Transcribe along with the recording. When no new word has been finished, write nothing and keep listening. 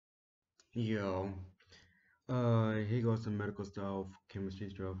Yo, here goes some medical stuff, chemistry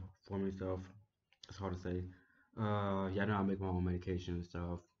stuff, forming stuff. It's hard to say. Yeah, I know I make my own medication and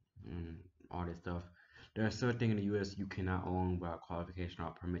stuff, and all this stuff. There's certain thing in the U.S. you cannot own without qualification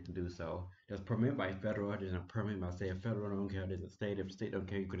or permit to do so. There's permit by federal. There's a permit by say a federal don't care. There's a state. If the state don't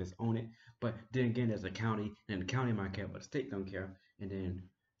care, you can just own it. But then again, there's a county, and the county might care, but the state don't care. And then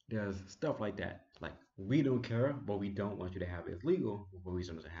there's stuff like that. Like we don't care, but we don't want you to have it. It's legal, but we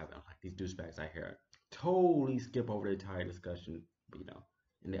don't have it. Like these douchebags out here totally skip over the entire discussion,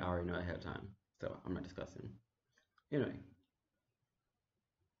 and they already know ahead of time. So I'm not discussing. Anyway,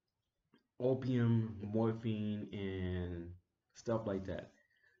 opium, morphine, and stuff like that.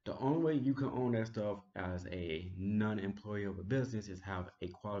 The only way you can own that stuff as a non-employee of a business is have a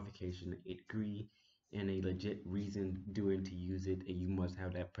qualification, a degree, and a legit reason doing to use it, and you must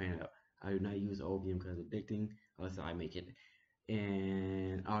have that printed out. I do not use opium because it's addicting, unless I make it.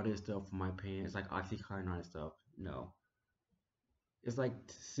 And all this stuff for my pain, it's like oxycontin and all that stuff. No, it's like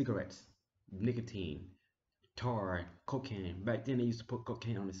cigarettes, nicotine, tar, cocaine. Back then they used to put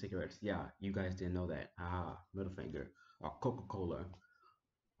cocaine on the cigarettes. Yeah, you guys didn't know that. Ah, middle finger. Or Coca-Cola,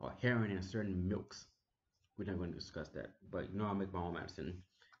 or heroin in certain milks. We're not going to discuss that. But I make my own medicine.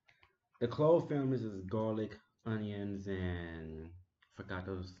 The clove families is garlic, onions, and forgot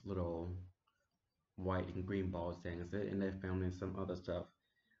those little white and green balls things. In that family and some other stuff.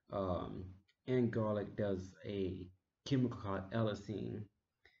 Um, and garlic does a chemical called allician,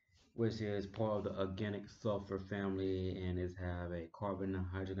 which is part of the organic sulfur family and is have a carbon,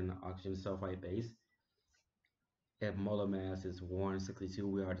 hydrogen, and oxygen sulfide base. If molar mass is 162,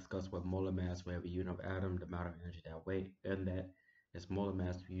 we already discussed what molar mass for every unit of atom, the amount of energy that weight, and that is molar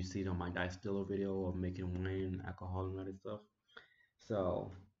mass. You see it on my distiller video of making wine, alcohol, and other stuff.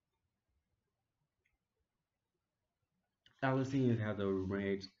 So, allician has a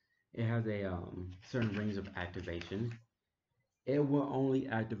range. It has a certain range of activation. It will only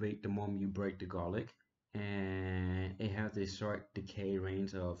activate the moment you break the garlic, and it has a short decay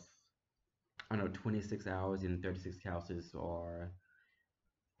range of, I don't know, 26 hours in 36 Celsius or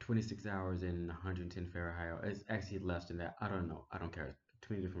 26 hours in 110 Fahrenheit. It's actually less than that. I don't know. I don't care.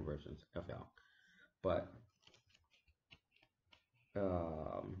 20 different versions. FL. But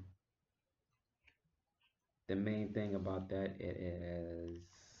um, the main thing about that it is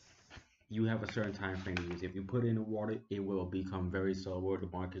you have a certain time frame to use. If you put it in the water, it will become very sour. The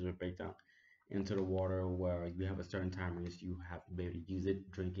molecules will break down into the water where you have a certain time range. You have to be able to use it,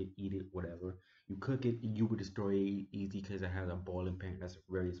 drink it, eat it, whatever. You cook it, you would destroy it easy because it has a boiling point that's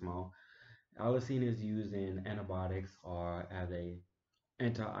very small. Allicin is used in antibiotics or as a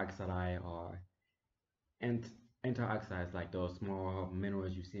antioxidant or ant antioxidants like those small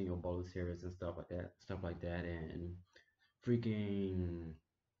minerals you see in your bowl of cereals and stuff like that, and freaking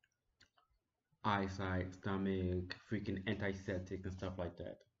eyesight, stomach, freaking antiseptic and stuff like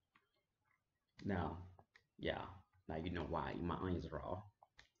that. Now, yeah, now you know why my onions are raw.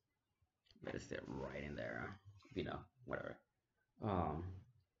 Let it sit right in there, whatever. Um,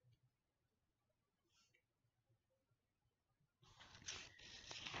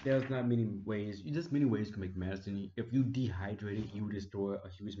 there's not many ways. Just many ways to make medicine. If you dehydrate it, you destroy a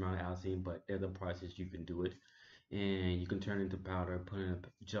huge amount of allicin, but there's a process you can do it, and you can turn it into powder, put in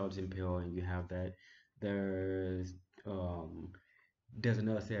a gelatin pill, and you have that. There's um, there's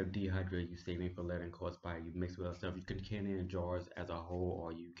another set of dehydrate you saving for later and cause by you mix with other stuff. You can can it in jars as a whole,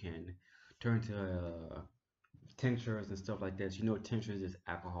 or you can turn to tinctures and stuff like that. Tinctures is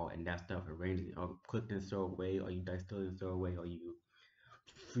alcohol and that stuff arranged or cooked in a certain way, or you distill it in a certain way, or you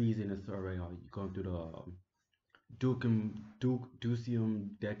freeze in a certain way, or you go through the Ducium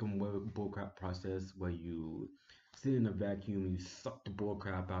decum bullcrap process where you sit in a vacuum, you suck the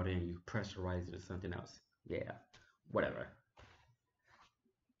bullcrap out and you pressurize it or something else. Yeah, whatever.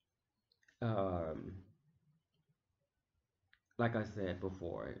 Um, like I said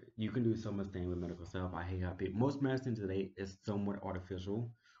before, you can do so much thing with medical stuff. I hate how people, most medicine today is somewhat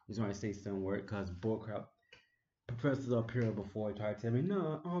artificial. Reason why I say somewhat because bullcrap professors up here before try to tell me,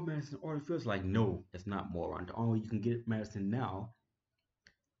 no, all medicine is artificial. Like, no, it's not, moron. The only way you can get medicine now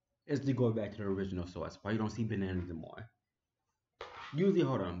is to go back to the original source. Why you don't see bananas anymore? Usually,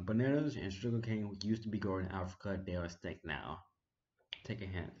 hold on, bananas and sugarcane used to be grown in Africa. They are extinct now. Take a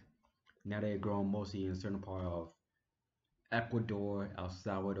hint. Now they're grown mostly in certain part of Ecuador, El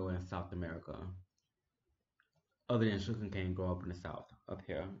Salvador, and South America. Other than sugarcane grow up in the south, up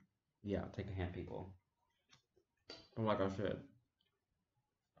here. Yeah, take a hint, people. But like I said,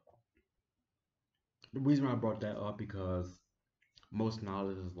 the reason I brought that up because most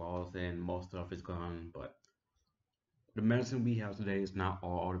knowledge is lost and most stuff is gone. But the medicine we have today is not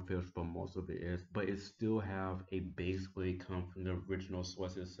all artificial, but most of it is. But it still have a base where it comes from the original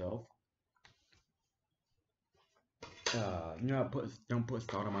source itself. Don't put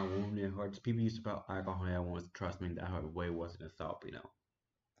salt on my wound. It hurts. People used to put alcohol that once. Trust me, that hurt way worse than salt.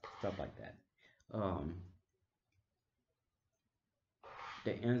 Stuff like that. Um,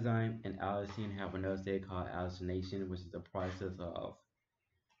 the enzyme and allician have another state called allicination, which is the process of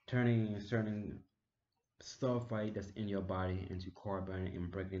turning certain sulfite that's in your body into carbon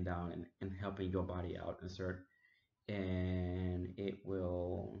and breaking it down and helping your body out insert, and it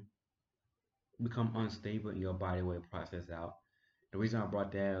will become unstable in your body when it process out. The reason I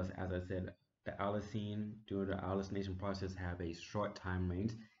brought that is, as I said, the allicin during the allicination process have a short time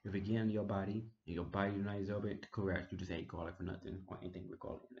range. If it get in your body and your body do not absorb it, correct, you just ate garlic for nothing or anything with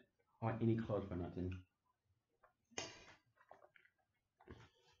garlic in it or any clothes for nothing.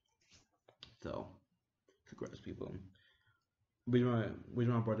 So, congrats, people. We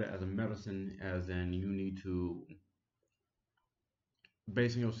don't brought that as a medicine, as in you need to,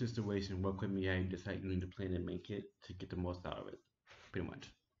 based on your situation, what equipment you have, you decide you need to plan and make it to get the most out of it, pretty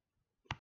much.